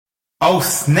Oh,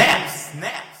 snap!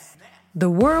 Snap! The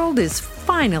world is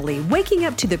finally waking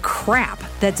up to the crap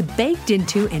that's baked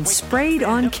into and sprayed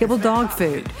on kibble dog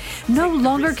food. No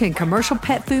longer can commercial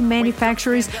pet food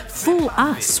manufacturers fool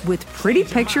us with pretty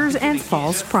pictures and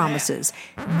false promises.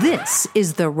 This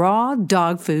is the raw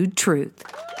dog food truth.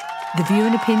 The view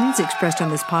and opinions expressed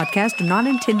on this podcast are not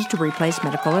intended to replace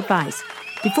medical advice.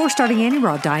 Before starting any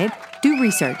raw diet, do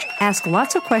research, ask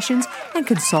lots of questions, and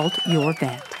consult your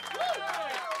vet.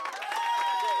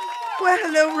 Well,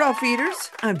 hello, Raw Feeders.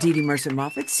 I'm Dee Dee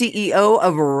Mercer-Moffat, CEO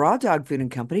of Raw Dog Food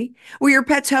and Company, where your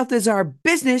pet's health is our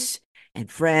business, and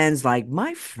friends like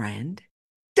my friend,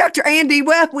 Dr. Andi.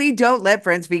 Well, we don't let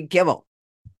friends feed kibble.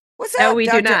 What's up, No, we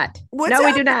Doctor? do not. What's no, up?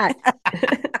 we do not.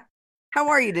 How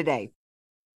are you today?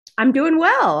 I'm doing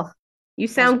well. You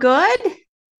sound good?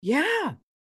 Yeah.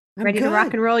 I'm Ready good. to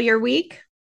rock and roll your week?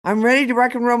 I'm ready to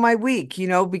rock and roll my week,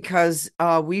 because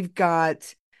we've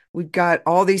got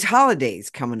all these holidays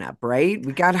coming up, right?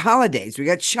 We got holidays, we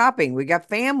got shopping, we got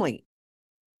family.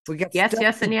 We got Yes,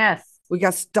 yes, and yes. We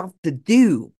got stuff to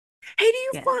do. Hey, do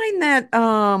you find that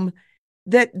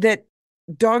that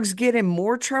dogs get in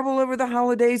more trouble over the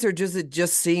holidays, or does it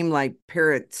just seem like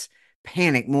parents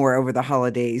panic more over the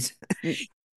holidays?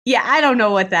 Yeah, I don't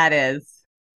know what that is,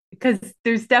 because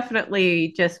there's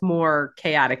definitely just more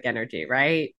chaotic energy,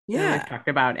 right? Yeah. We've talked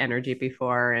about energy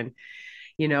before, and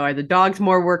are the dogs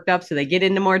more worked up so they get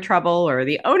into more trouble, or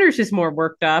the owner's just more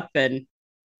worked up? And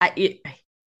I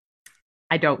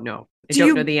don't know. I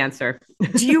don't know the answer.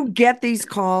 Do you get these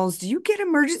calls? Do you get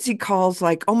emergency calls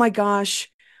like, oh my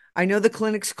gosh, I know the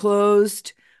clinic's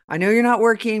closed. I know you're not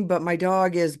working, but my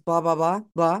dog is blah, blah, blah,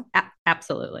 blah.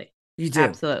 Absolutely. You do?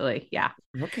 Absolutely. Yeah.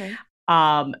 Okay.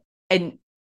 And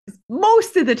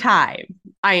most of the time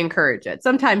I encourage it.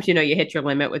 Sometimes, you hit your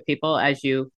limit with people, as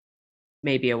you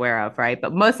may be aware of, right?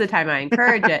 But most of the time I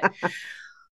encourage it,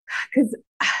 because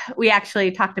we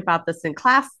actually talked about this in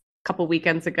class a couple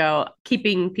weekends ago,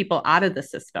 keeping people out of the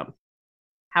system.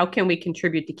 How can we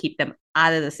contribute to keep them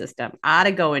out of the system, out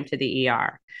of go into the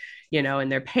ER,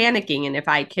 and they're panicking. And if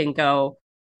I can go,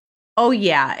 oh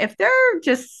yeah, if they're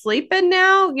just sleeping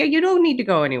now, yeah, you don't need to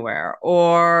go anywhere.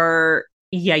 Or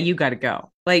yeah, you got to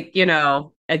go. Like,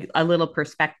 a little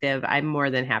perspective. I'm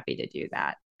more than happy to do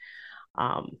that.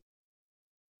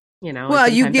 Well,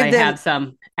 you give I them... have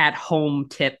some at-home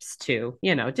tips too,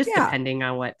 just depending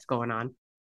on what's going on.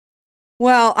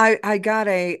 Well, I got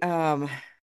and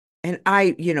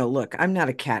I, look, I'm not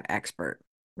a cat expert,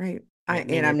 right? I'm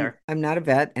not a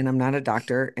vet, and I'm not a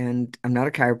doctor, and I'm not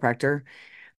a chiropractor.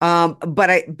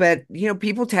 But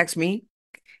people text me,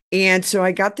 and so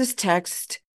I got this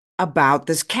text about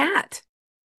this cat,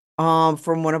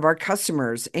 from one of our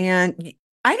customers, and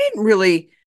I didn't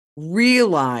really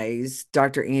realize,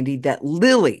 Dr. Andi, that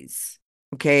lilies,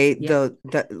 okay, the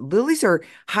lilies are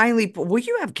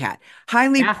you have a cat,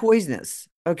 highly poisonous,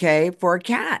 okay, for a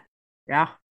cat. Yeah.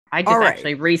 I just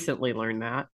actually recently learned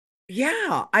that.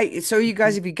 Yeah. So you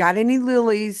guys, if you got any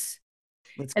lilies,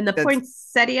 and the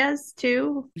poinsettias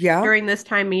too, during this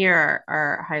time of year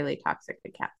are highly toxic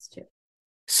to cats too.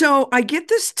 So I get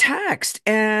this text,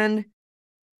 and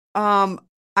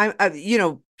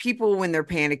people, when they're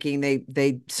panicking,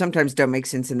 they sometimes don't make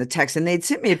sense in the text, and they'd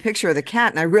sent me a picture of the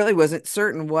cat, and I really wasn't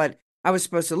certain what I was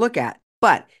supposed to look at.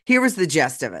 But here was the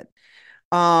gist of it.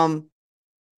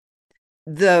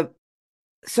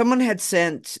 Someone had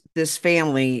sent this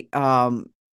family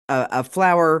a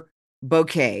flower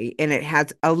bouquet, and it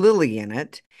had a lily in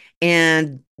it,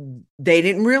 and they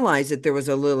didn't realize that there was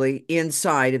a lily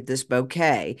inside of this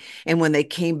bouquet. And when they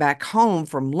came back home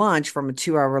from lunch, from a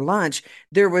 2-hour lunch,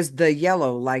 there was the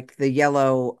yellow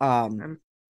pollen.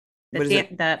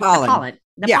 Pollen.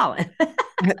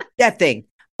 That thing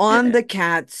on the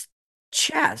cat's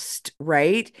chest.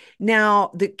 Right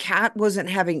now, the cat wasn't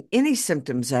having any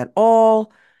symptoms at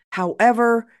all.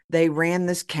 However, they ran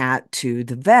this cat to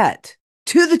the vet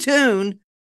to the tune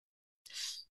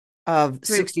of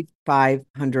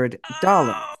 $6,500.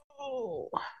 Oh.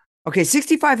 Okay,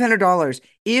 $6,500.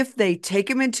 If they take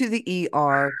him into the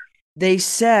ER, they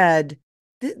said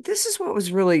this is what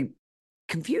was really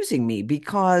confusing me,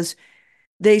 because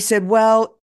they said,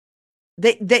 well,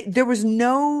 there was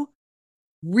no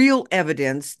real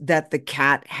evidence that the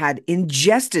cat had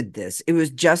ingested this. It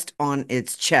was just on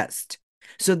its chest.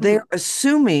 So they're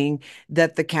assuming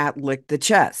that the cat licked the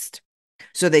chest.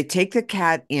 So they take the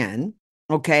cat in.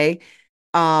 Okay.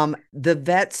 The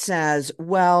vet says,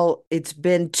 well, it's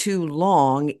been too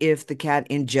long if the cat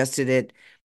ingested it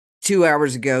 2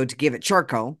 hours ago to give it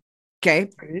charcoal. Okay.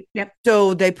 Yep.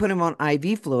 So they put him on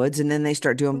IV fluids, and then they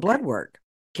start doing blood work.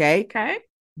 Okay.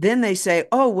 then they say,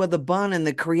 oh, well, the bun and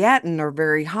the creatinine are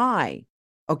very high.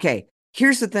 Okay,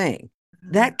 here's the thing.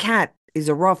 That cat is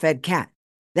a raw fed cat.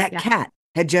 That cat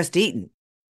had just eaten.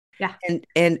 Yeah.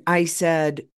 And I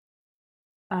said,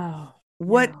 Oh,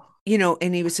 what, no.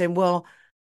 and he was saying, well,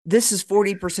 this is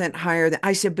 40% higher than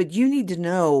I said, but you need to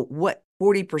know what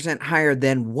 40% higher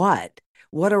than what?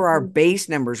 What are our base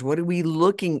numbers? What are we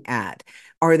looking at?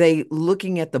 Are they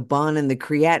looking at the bun and the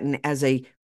creatinine as a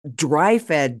dry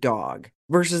fed dog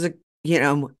versus a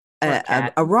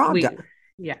raw dog?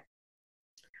 Yeah.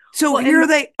 So Well, here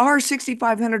they are,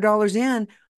 $6,500 in.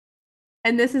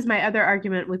 and this is my other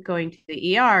argument with going to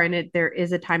the ER, and there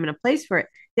is a time and a place for it.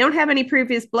 They don't have any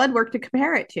previous blood work to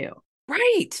compare it to.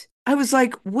 Right. I was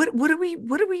like, what are we?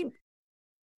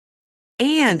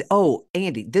 And oh,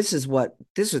 Andi,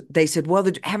 they said, well,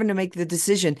 they're having to make the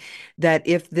decision that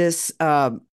if this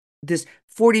 40%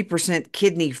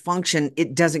 kidney function,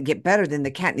 it doesn't get better, then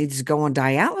the cat needs to go on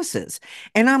dialysis.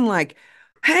 And I'm like,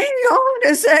 hang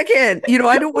on a second.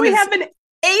 I don't want We to have an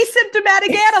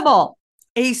asymptomatic animal.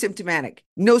 Asymptomatic,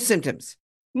 no symptoms.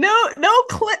 No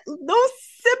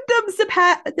symptoms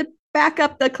to back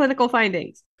up the clinical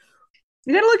findings.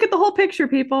 You got to look at the whole picture,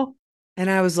 people. And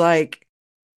I was like,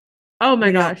 oh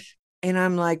my gosh. And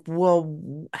I'm like,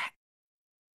 well,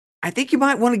 I think you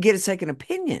might want to get a second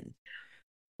opinion,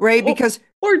 right? Because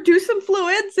or do some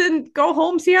fluids and go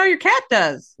home, see how your cat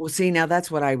does. Well, see, now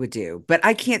that's what I would do. But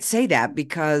I can't say that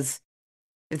because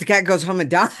if the cat goes home and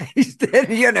dies, then,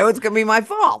 it's going to be my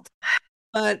fault.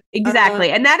 But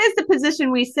exactly. And that is the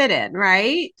position we sit in,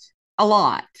 right? A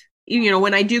lot.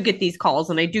 When I do get these calls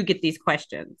and I do get these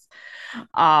questions.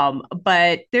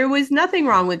 But there was nothing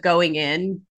wrong with going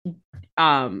in,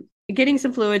 getting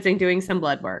some fluids and doing some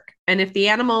blood work. And if the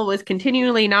animal was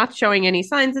continually not showing any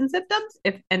signs and symptoms,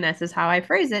 and this is how I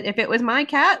phrase it, if it was my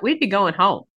cat, we'd be going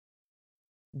home.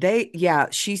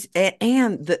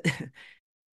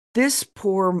 This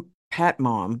poor pet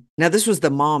mom. Now, this was the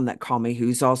mom that called me,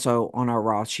 who's also on our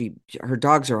raw. Her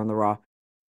dogs are on the raw.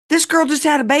 This girl just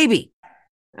had a baby.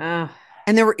 And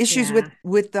there were issues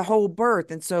with the whole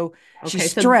birth. And so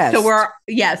she's stressed. So we're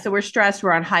stressed.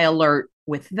 We're on high alert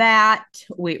with that.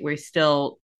 We're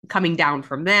still coming down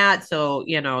from that. So,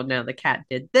 now the cat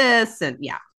did this. And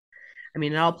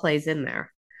it all plays in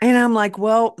there. And I'm like,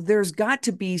 well, there's got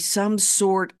to be some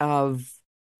sort of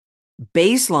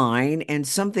baseline and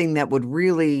something that would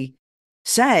really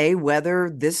say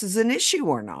whether this is an issue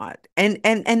or not. And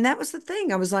that was the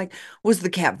thing. I was like, was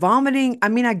the cat vomiting? I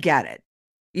mean, I get it.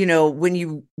 When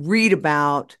you read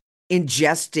about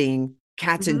cats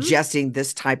ingesting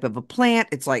this type of a plant,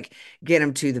 it's like, get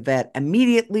them to the vet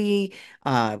immediately.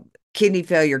 Kidney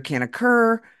failure can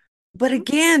occur. But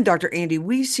again, Dr. Andi,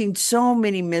 we've seen so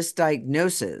many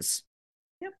misdiagnoses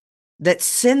that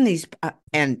send these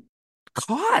and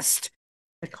cost.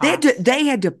 They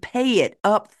had to pay it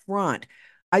up front.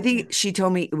 I think she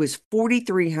told me it was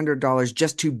 $4,300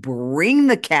 just to bring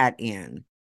the cat in.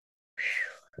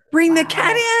 Bring the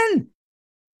cat in.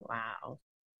 Wow.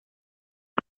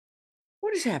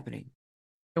 What is happening?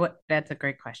 That's a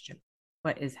great question.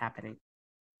 What is happening?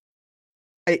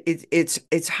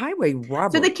 It's highway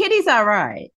robbery. So the kitty's all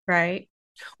right?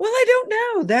 Well, I don't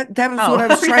know. That was what I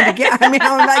was trying to get. I mean,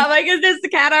 I'm like, is this the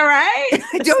cat all right?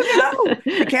 I don't know.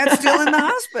 The cat's still in the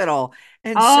hospital.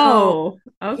 And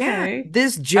okay.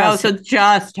 This just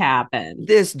happened.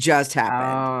 This just happened.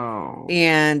 Oh.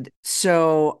 And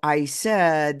so I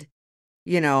said,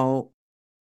 you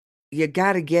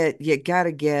gotta get,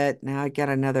 now I got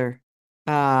another,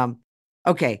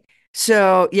 okay.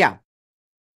 So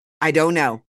I don't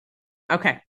know.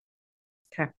 Okay.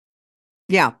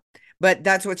 Yeah. But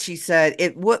that's what she said.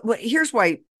 Here's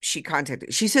why she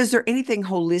contacted. She says, is there anything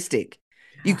holistic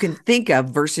you can think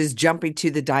of versus jumping to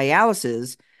the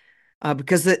dialysis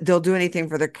because they'll do anything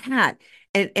for their cat?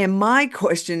 And my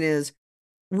question is,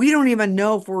 we don't even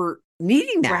know if we're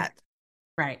needing that.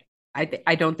 Right.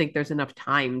 I don't think there's enough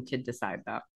time to decide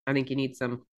that. I think you need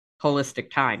some holistic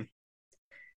time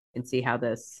and see how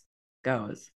this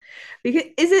goes. Because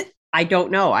I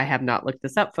don't know. I have not looked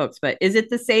this up, folks, but is it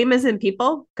the same as in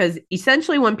people? Because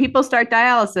essentially when people start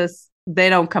dialysis, they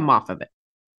don't come off of it.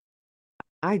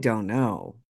 I don't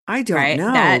know. I don't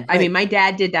know. My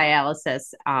dad did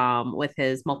dialysis with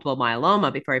his multiple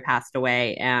myeloma before he passed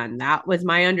away. And that was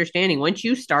my understanding. Once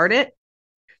you start it,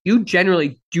 you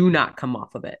generally do not come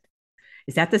off of it.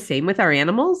 Is that the same with our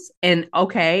animals? And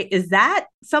okay, is that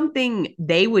something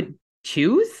they would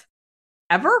choose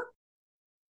ever?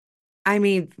 I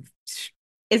mean,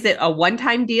 is it a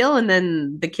one-time deal and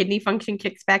then the kidney function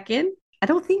kicks back in? I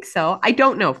don't think so. I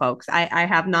don't know, folks. I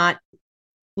have not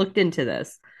looked into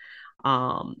this.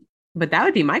 But that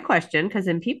would be my question because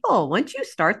in people, once you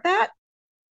start that,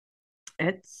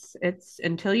 it's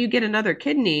until you get another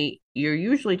kidney, you're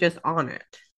usually just on it.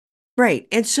 Right.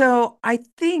 And so I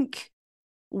think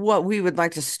what we would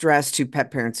like to stress to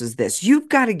pet parents is this. You've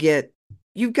got to get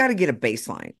a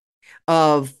baseline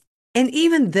of, and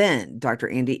even then, Dr.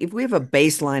 Andy, if we have a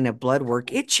baseline of blood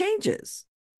work, it changes.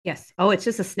 Yes. Oh, it's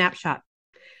just a snapshot.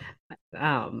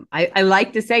 I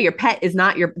like to say your pet is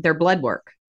not their blood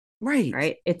work, Right.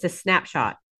 right? It's a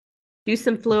snapshot. Do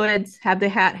some fluids, have the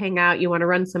hat hang out. You want to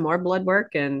run some more blood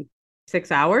work in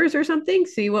 6 hours or something,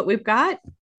 see what we've got.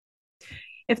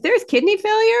 If there's kidney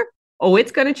failure, oh,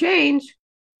 it's going to change,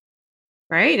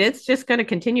 right? It's just going to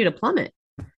continue to plummet.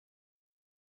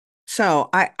 So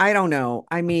I don't know.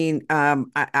 I mean,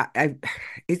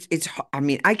 it's I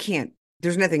mean, I can't,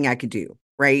 there's nothing I could do,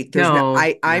 right? There's no,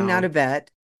 No, I'm not a no.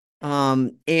 vet.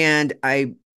 And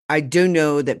I do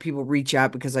know that people reach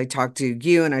out because I talk to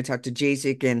you and I talk to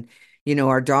Jasik and,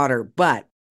 our daughter, but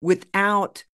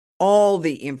without all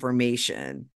the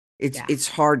information, Yeah. it's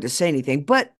hard to say anything,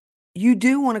 but you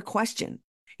do want to question.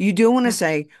 You do want to Yeah.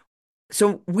 say,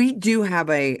 so we do have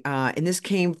and this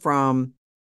came from,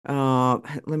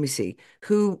 let me see,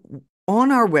 who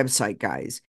on our website,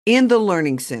 guys, in the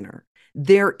Learning Center,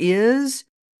 there is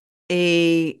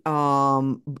a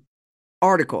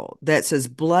article that says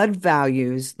blood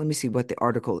values. Let me see what the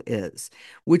article is,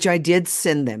 which I did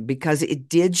send them because it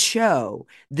did show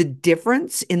the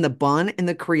difference in the bun and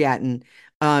the creatinine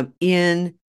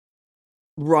in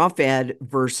raw fed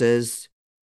versus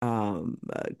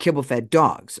kibble fed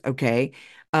dogs. Okay.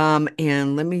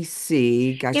 And let me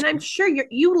see, gosh, And I'm sure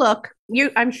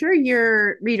I'm sure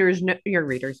your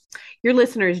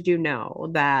listeners do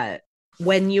know that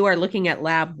when you are looking at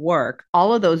lab work,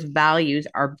 all of those values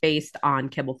are based on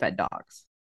kibble fed dogs,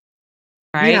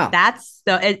 right? yeah. That's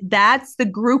the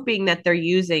grouping that they're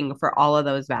using for all of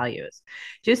those values.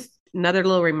 Just another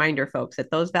little reminder, folks,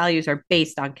 that those values are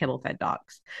based on kibble fed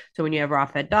dogs. So when you have raw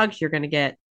fed dogs, you're going to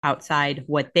get outside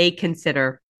what they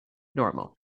consider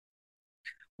normal.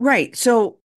 Right.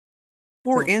 So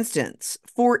So for instance,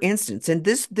 and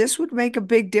this would make a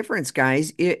big difference,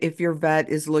 guys, if your vet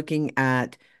is looking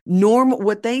at normal,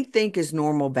 what they think is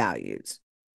normal values.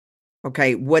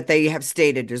 Okay, what they have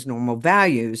stated as normal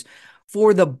values.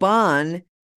 For the bun,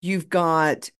 you've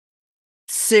got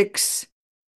six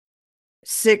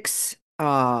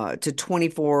to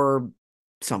 24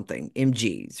 something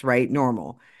mgs, right?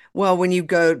 Normal. Well, when you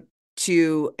go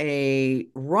to a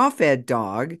raw fed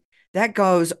dog, that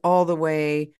goes all the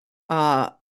way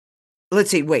let's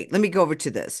see, wait, let me go over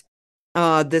to this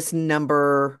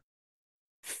number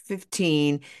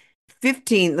 15,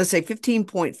 15. Let's say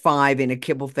 15.5 in a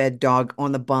kibble fed dog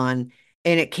on the bun,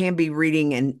 and it can be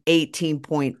reading an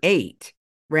 18.8,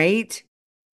 right?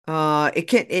 It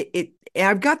can it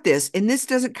I've got this, and this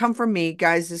doesn't come from me,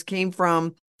 guys. This came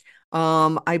from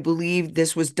I believe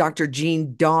this was Dr.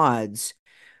 Gene Dodds,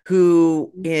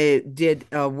 who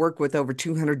did work with over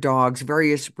 200 dogs,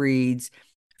 various breeds,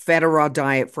 fed a raw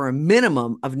diet for a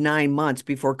minimum of 9 months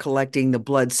before collecting the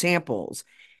blood samples.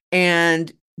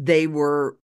 And they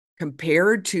were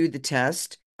compared to the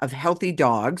test of healthy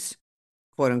dogs,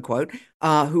 quote unquote,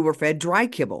 who were fed dry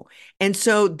kibble. And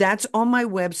so that's on my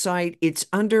website. It's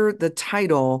under the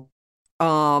title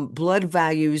Blood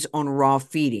Values on Raw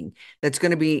Feeding. That's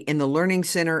going to be in the Learning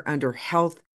Center under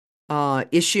Health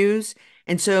Issues.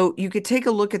 And so you could take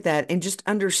a look at that and just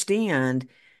understand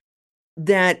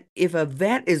that if a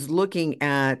vet is looking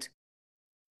at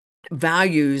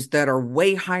values that are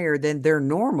way higher than their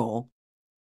normal,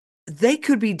 they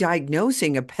could be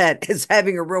diagnosing a pet as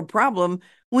having a real problem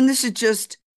when this is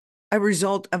just a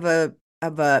result of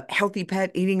a healthy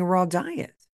pet eating a raw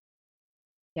diet.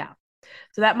 yeah.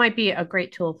 So that might be a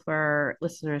great tool for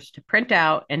listeners to print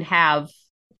out and have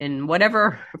in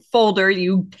whatever folder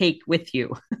you take with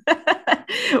you,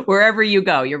 wherever you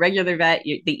go, your regular vet,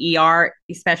 the ER,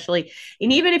 especially.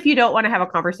 And even if you don't want to have a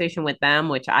conversation with them,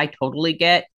 which I totally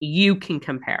get, you can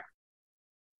compare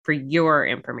for your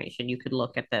information. You could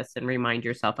look at this and remind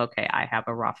yourself, okay, I have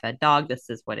a raw fed dog. This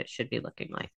is what it should be looking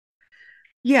like.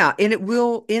 Yeah, and it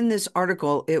will, in this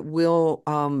article, it will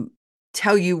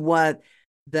tell you what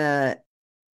the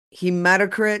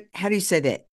hematocrit, how do you say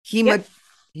that? Yep.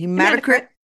 Hematocrit, Hematocrit.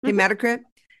 Mm-hmm. hematocrit,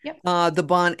 Yep. the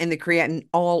bond and the creatinine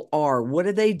all are. What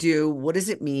do they do? What does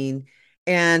it mean?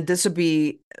 And this will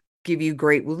give you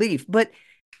great relief. But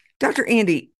Dr.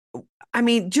 Andi, I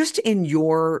mean, just in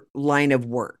your line of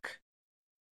work,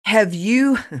 have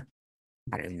you,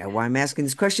 I don't know why I'm asking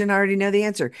this question. I already know the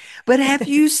answer, but have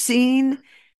you seen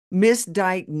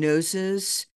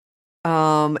misdiagnosis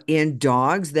in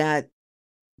dogs that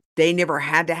they never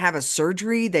had to have a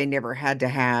surgery. They never had to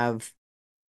have,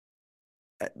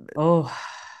 Oh,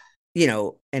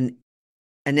 an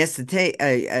anesthetic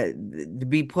to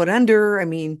be put under. I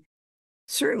mean,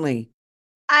 certainly.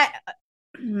 I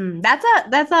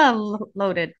that's a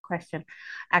loaded question,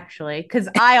 actually, because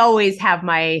I always have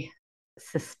my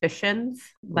suspicions,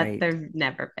 but Right. they've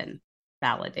never been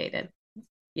validated.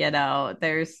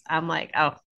 I'm like,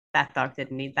 oh, that dog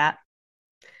didn't need that.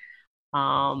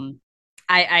 Um,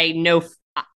 I know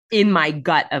in my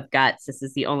gut of guts, this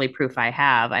is the only proof I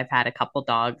have. I've had a couple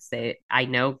dogs. I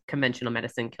know conventional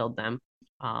medicine killed them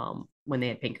when they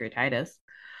had pancreatitis.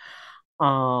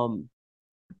 Um,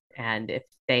 and if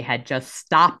they had just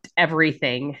stopped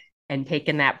everything and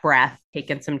taken that breath,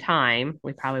 taken some time,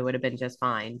 we probably would have been just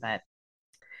fine.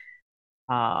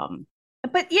 Um,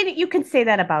 but you can say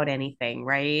that about anything,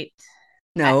 right?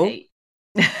 No. I,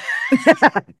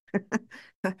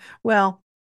 Well,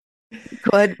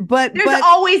 could, there's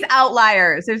always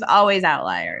outliers. There's always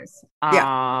outliers.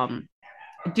 yeah,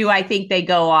 Do I think they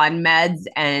go on meds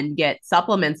and get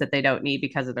supplements that they don't need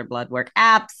because of their blood work?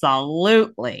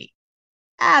 Absolutely.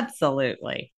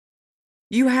 Absolutely.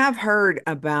 you have heard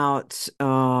about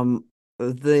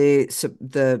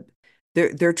the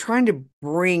they're trying to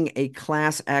bring a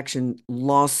class action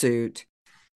lawsuit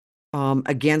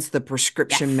against the Yes.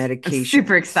 prescription I'm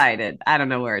super medications. excited. I don't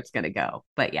know where it's going to go,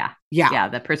 but yeah. Yeah, Yeah,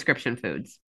 the prescription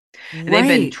foods. And they've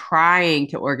been right, trying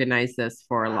to organize this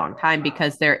for a long time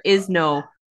because there is no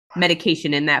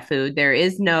medication in that food. There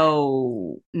is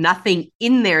nothing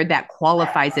in there that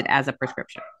qualifies it as a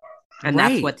prescription. And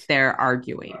that's what right, they're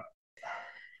arguing.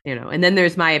 And then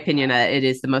there's my opinion that it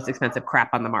is the most expensive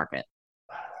crap on the market.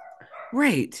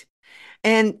 right.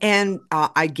 And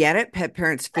I get it. Pet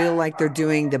parents feel like they're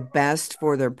doing the best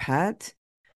for their pet,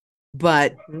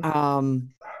 but Mhm.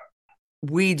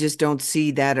 we just don't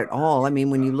see that at all. I mean,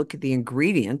 when you look at the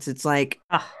ingredients, it's like,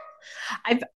 Ugh.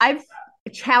 I've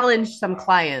challenged some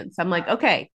clients. I'm like,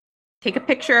 okay, take a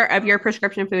picture of your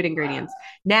prescription food ingredients.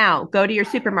 Now go to your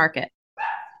supermarket,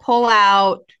 pull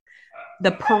out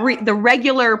the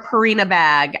regular Purina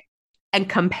bag and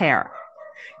compare.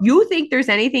 You think there's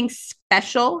anything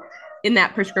special in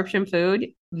that prescription food?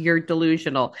 You're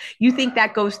delusional. You think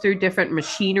that goes through different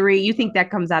machinery? You think that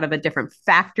comes out of a different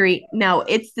factory? No,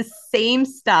 it's the same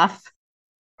stuff,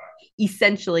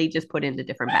 essentially just put into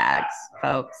different bags,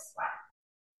 folks.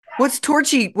 what's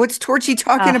Torchy? What's Torchy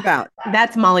talking about?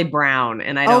 That's Molly Brown,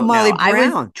 and I Oh, don't Molly know. I was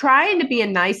Brown. trying to be a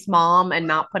nice mom and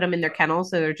not put them in their kennels,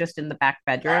 so they're just in the back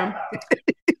bedroom.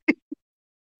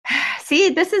 See,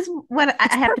 this is what I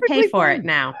It's have to pay perfectly for it fine.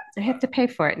 now. I have to pay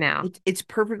for it now. It's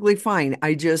perfectly fine.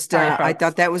 I just Sorry, I folks.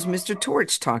 thought that was Mr.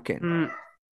 Torch talking. Mm,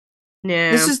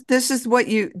 This no, is this is what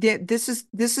you this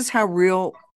is how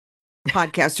real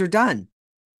podcasts are done.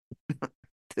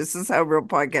 This is how real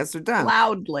podcasts are done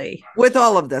loudly. with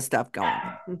all of this stuff going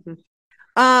on.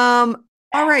 Mhm.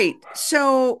 All right.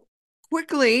 So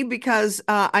quickly, because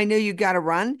I know you got to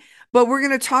run, but we're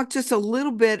going to talk just a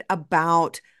little bit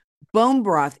about bone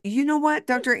broth. You know what,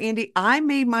 Dr. Andi? I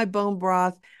made my bone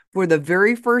broth for the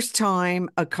very first time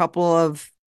a couple of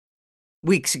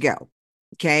weeks ago.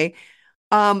 Okay.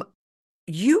 Um,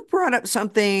 you brought up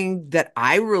something that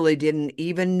I really didn't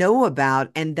even know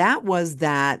about, and that was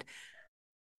that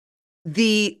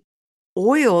the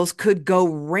oils could go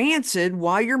rancid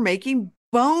while you're making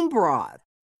bone broth.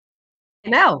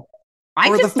 No, I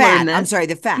Or the just learned fat. I'm this. sorry,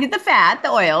 the fat. The fat, the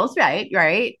oils, right,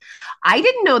 right. I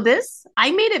didn't know this.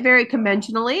 I made it very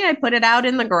conventionally. I put it out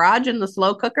in the garage in the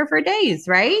slow cooker for days,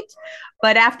 right?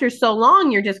 But after so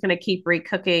long, you're just going to keep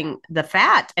recooking the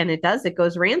fat, and it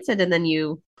goes rancid, and then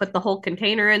you put the whole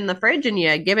container in the fridge and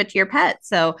you give it to your pet.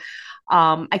 So,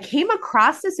 I came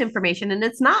across this information, and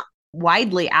it's not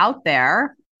widely out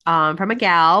there. From a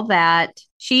gal that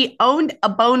she owned a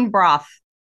bone broth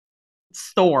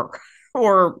store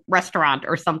or restaurant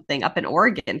or something up in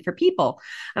Oregon for people.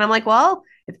 And I'm like, well,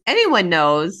 if anyone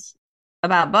knows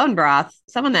about bone broth,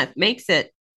 someone that makes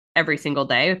it every single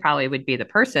day probably would be the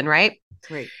person, right?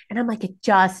 Right. And I'm like, it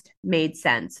just made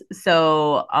sense.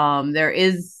 So there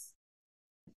is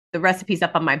the recipes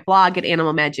up on my blog at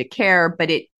Animal Magic Care, but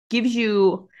it gives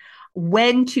you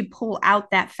when to pull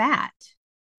out that fat.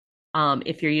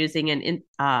 If you're using an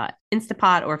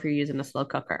Instapot or if you're using a slow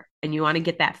cooker and you want to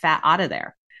get that fat out of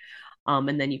there.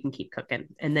 And then you can keep cooking,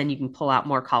 and then you can pull out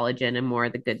more collagen and more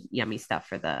of the good, yummy stuff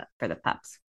for the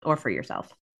pups or for yourself.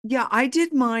 Yeah, I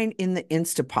did mine in the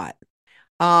Instapot.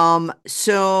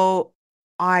 So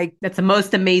I, That's the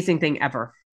most amazing thing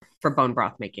ever for bone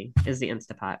broth making is the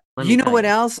Instapot. Let me you know tell what you.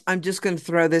 else? I'm just going to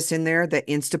throw this in there that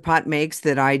Instapot makes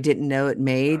that I didn't know it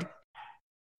made.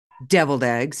 Deviled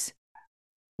eggs.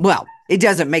 Well, it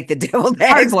doesn't make the deviled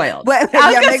Hard eggs. boiled. Well, I was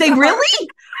yeah, gonna make say, the hard- really?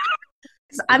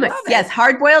 Love Yes, it.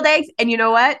 hard boiled eggs, and you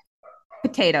know what?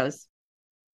 Potatoes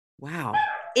Wow.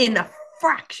 in a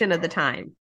fraction of the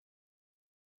time.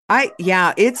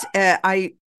 It's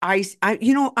I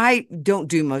don't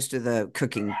do most of the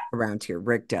cooking around here.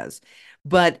 Rick does.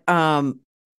 But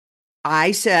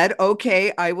I said,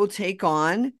 okay, I will take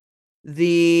on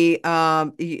the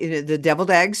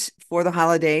deviled eggs for the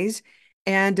holidays.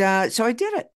 And so I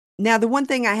did it. Now, the one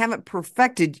thing I haven't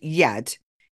perfected yet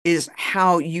is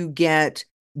how you get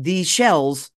the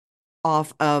shells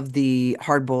off of the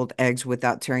hard-boiled eggs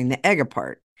without tearing the egg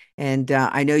apart. And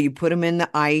I know you put them in the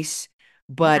ice,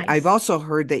 but I've Nice. also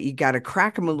heard that you got to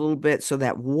crack them a little bit so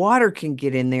that water can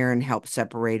get in there and help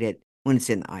separate it when it's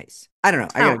in the ice. I don't know.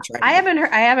 I got Oh, to try it again.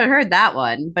 I haven't heard that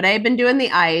one, but I've been doing the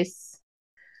ice.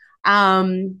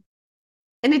 And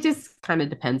it just kind of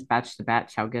depends batch to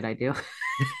batch how good I do.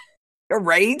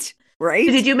 Right? So Right?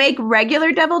 did you make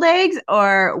regular deviled eggs,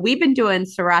 or we've been doing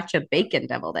sriracha bacon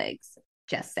deviled eggs?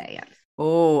 Just saying.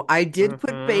 Oh, I did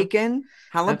put Mhm. bacon,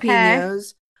 Okay.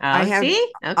 jalapenos. I Oh, have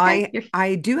see? Okay. You're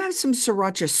I do have some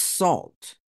sriracha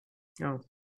salt oh.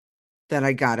 that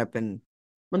I got up in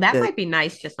Well, that the might be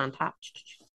nice just on top.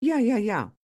 yeah.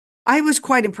 I was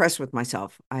quite impressed with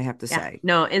myself, I have to Yeah. say.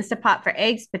 No, Instant Pot for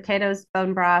eggs, potatoes,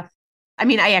 bone broth. I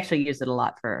mean, I actually use it a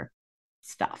lot for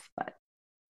stuff, but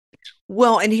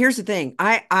Well, and here's the thing.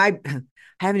 I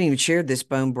haven't even shared this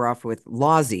bone broth with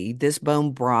Lozzie. This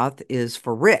bone broth is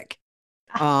for Rick.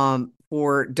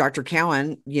 For Dr.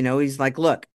 Cowan, he's like,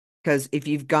 look, because if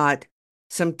you've got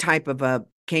some type of a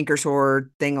canker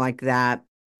sore thing like that,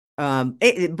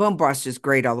 bone broth's just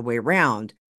great all the way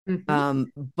around. mhm.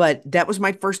 But that was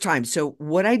my first time. So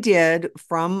what I did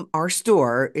from our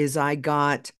store is I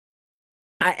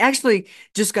actually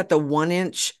just got the 1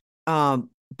 inch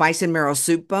bison marrow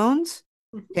soup bones.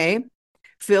 Okay.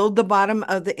 Filled the bottom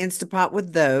of the Instapot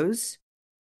with those,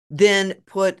 then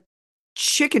put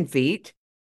chicken feet,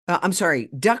 I'm sorry,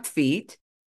 duck feet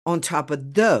on top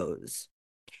of those,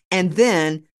 and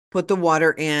then put the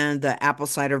water in, the apple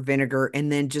cider vinegar,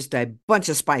 and then just a bunch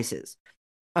of spices.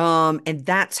 And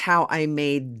that's how I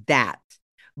made that.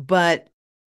 But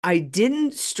I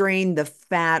didn't strain the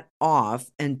fat off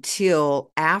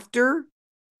until after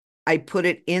I put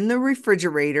it in the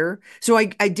refrigerator. So I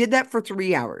did that for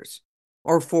 3 hours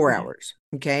or 4 hours.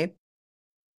 Okay.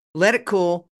 Let it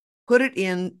cool, put it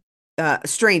in,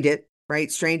 strained it,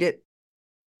 right? Strained it,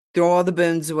 throw all the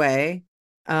bones away.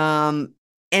 And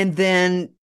then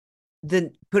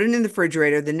put it in the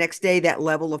refrigerator. The next day, that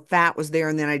level of fat was there,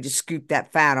 and then I just scooped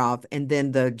that fat off, and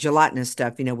then the gelatinous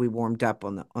stuff, we warmed up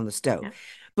on the stove. Yeah.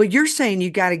 But you're saying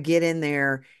you got to get in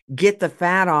there, get the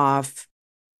fat off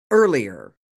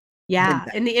earlier than Yeah.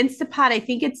 that. In the Instant Pot, I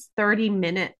think it's 30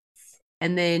 minutes.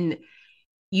 And then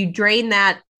you drain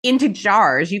that into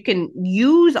jars. You can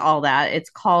use all that. It's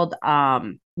called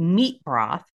meat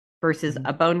broth versus Mhm.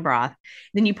 a bone broth.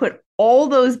 Then you put all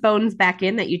those bones back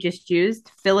in that you just used,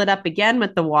 fill it up again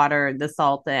with the water, the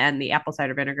salt, and the apple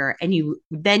cider vinegar, and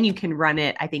you can run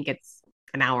it. I think it's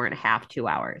an hour and a half, 2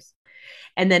 hours.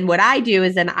 And then what I do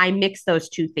is then I mix those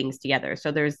two things together.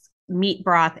 So there's meat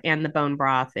broth and the bone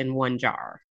broth in one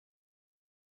jar.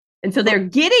 And so they're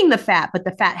getting the fat, but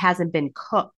the fat hasn't been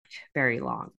cooked very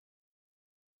long.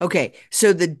 Okay,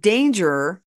 so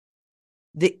the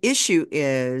issue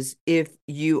is if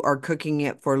you are cooking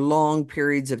it for long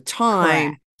periods of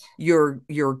time, Correct.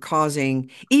 you're causing,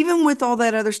 even with all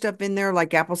that other stuff in there,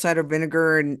 like apple cider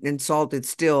vinegar and salt, it's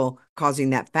still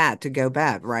causing that fat to go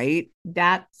bad, right?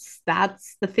 That's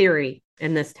the theory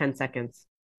in this 10 seconds.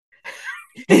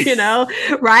 You know,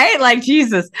 right? Like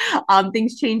Jesus.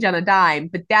 Things change on a dime,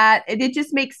 but it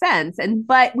just makes sense.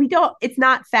 But we don't, it's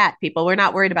not fat, people. We're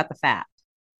not worried about the fat,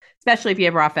 especially if you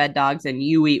have raw fed dogs and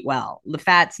you eat well. The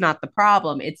fat's not the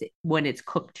problem. It's when it's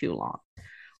cooked too long,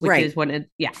 which Right. is when it,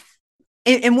 yeah.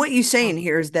 And what you saying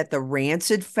here is that the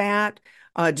rancid fat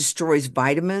destroys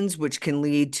vitamins, which can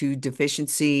lead to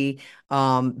deficiency.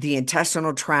 The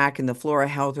intestinal tract and the flora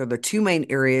health are the two main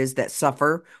areas that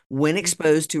suffer when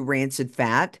exposed to rancid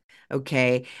fat.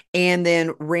 Okay. And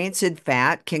then rancid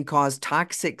fat can cause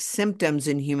toxic symptoms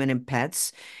in human and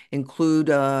pets,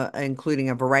 including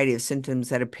a variety of symptoms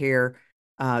that appear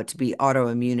to be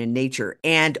autoimmune in nature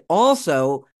and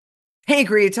also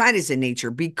pancreatitis in nature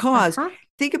because Uh-huh.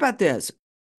 think about this.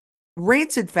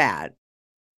 Rancid fat,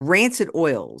 rancid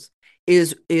oils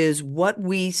is what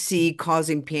we see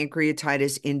causing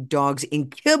pancreatitis in dogs in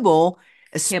kibble, Kibble.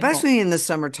 especially in the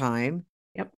summertime.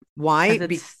 Yep. Why?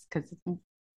 Because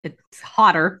it's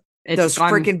hotter. It's Those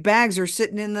gone. freaking bags are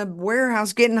sitting in the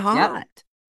warehouse getting Yep. hot.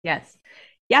 Yes.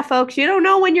 Yeah, folks, you don't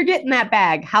know when you're getting that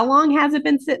bag. How long has it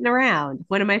been sitting around?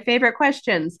 One of my favorite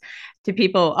questions to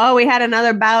people. Oh, we had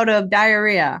another bout of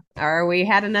diarrhea, or we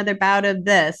had another bout of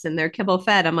this, and they're kibble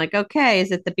fed. I'm like, okay,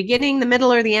 is it the beginning, the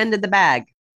middle, or the end of the bag?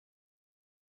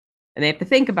 And they have to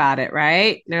think about it,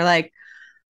 right? And they're like,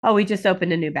 oh, we just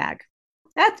opened a new bag.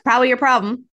 That's probably your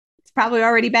problem. It's probably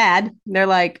already bad. And they're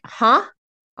like, huh?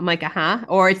 I'm like, uh-huh.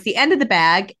 Or it's the end of the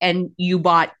bag and you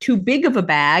bought too big of a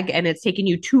bag and it's taking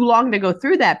you too long to go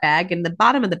through that bag and the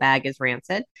bottom of the bag is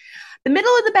rancid. The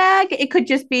middle of the bag, it could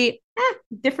just be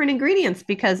different ingredients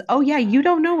because, oh yeah, you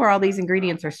don't know where all these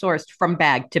ingredients are sourced from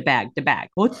bag to bag to bag.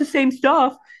 Well, it's the same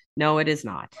stuff. No, it is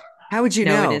not. How would you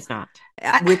No, know? it is not.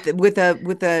 With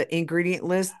a ingredient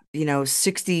list,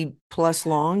 60 plus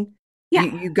long. Yeah.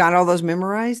 You got all those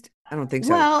memorized? I don't think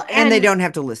so. Well, and they don't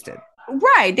have to list it.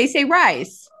 Right. They say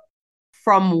rice.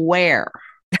 From where?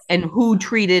 And who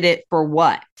treated it for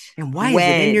what? And why is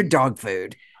it in your dog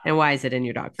food? And why is it in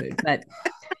your dog food? But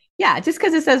yeah, just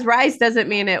because it says rice doesn't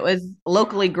mean it was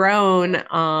locally grown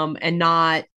and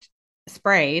not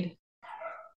sprayed.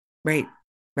 Right.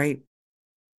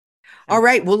 All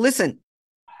right. Well, listen,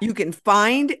 you can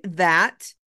find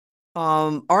that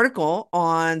article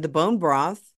on the bone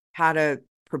broth, how to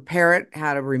prepare it,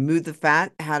 how to remove the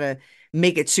fat, how to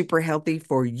make it super healthy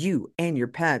for you and your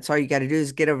pets. All you got to do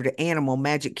is get over to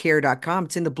animalmagiccare.com.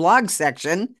 It's in the blog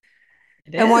section.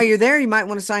 And while you're there, you might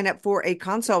want to sign up for a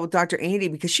consult with Dr. Andi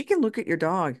because she can look at your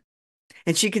dog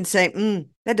and she can say,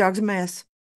 that dog's a mess.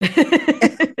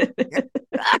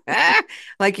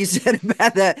 Like you said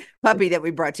about the puppy that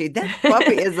we brought to you. That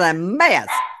puppy is a mess.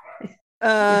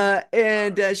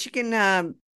 And she can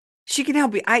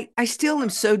help you. I still am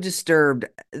so disturbed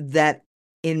that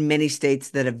in many states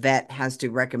that a vet has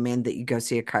to recommend that you go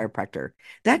see a chiropractor.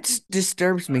 That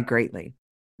disturbs me greatly.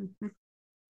 Mm-hmm.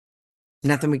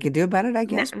 Nothing we can do about it, I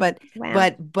guess. No. But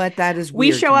that is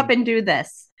weird. We show up and do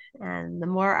this. And the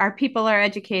more our people are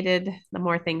educated, the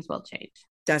more things will change.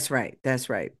 That's right.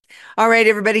 All right,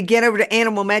 everybody, get over to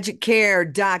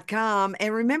animalmagiccare.com.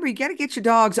 And remember, you got to get your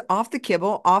dogs off the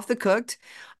kibble, off the cooked,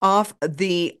 off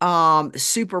the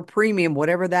super premium,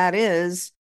 whatever that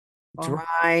is,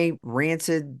 dry,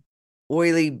 rancid,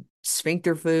 oily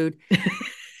sphincter food.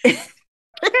 Get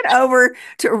over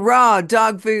to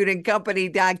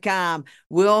rawdogfoodandcompany.com.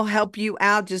 We'll help you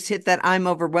out. Just hit that I'm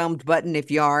overwhelmed button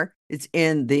if you are. It's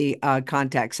in the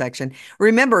contact section.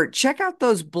 Remember, check out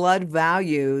those blood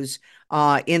values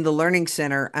in the Learning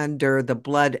Center under the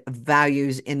blood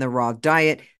values in the raw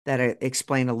diet that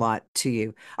explain a lot to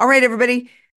you. All right, everybody.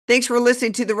 Thanks for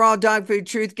listening to the Raw Dog Food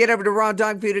Truth. Get over to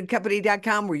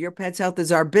rawdogfoodandcompany.com where your pet's health is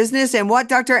our business. And what,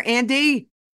 Dr. Andi?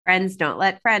 Friends don't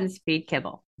let friends feed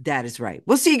kibble. That is right.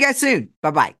 We'll see you guys soon.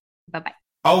 Bye-bye. Bye-bye.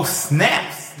 Oh,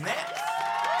 snap.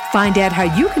 Find out how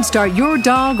you can start your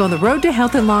dog on the road to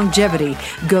health and longevity.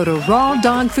 Go to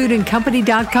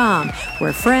rawdogfoodandcompany.com,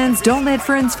 where friends don't let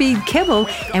friends feed kibble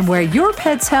and where your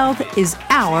pet's health is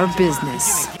our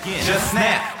business. Just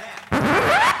snap.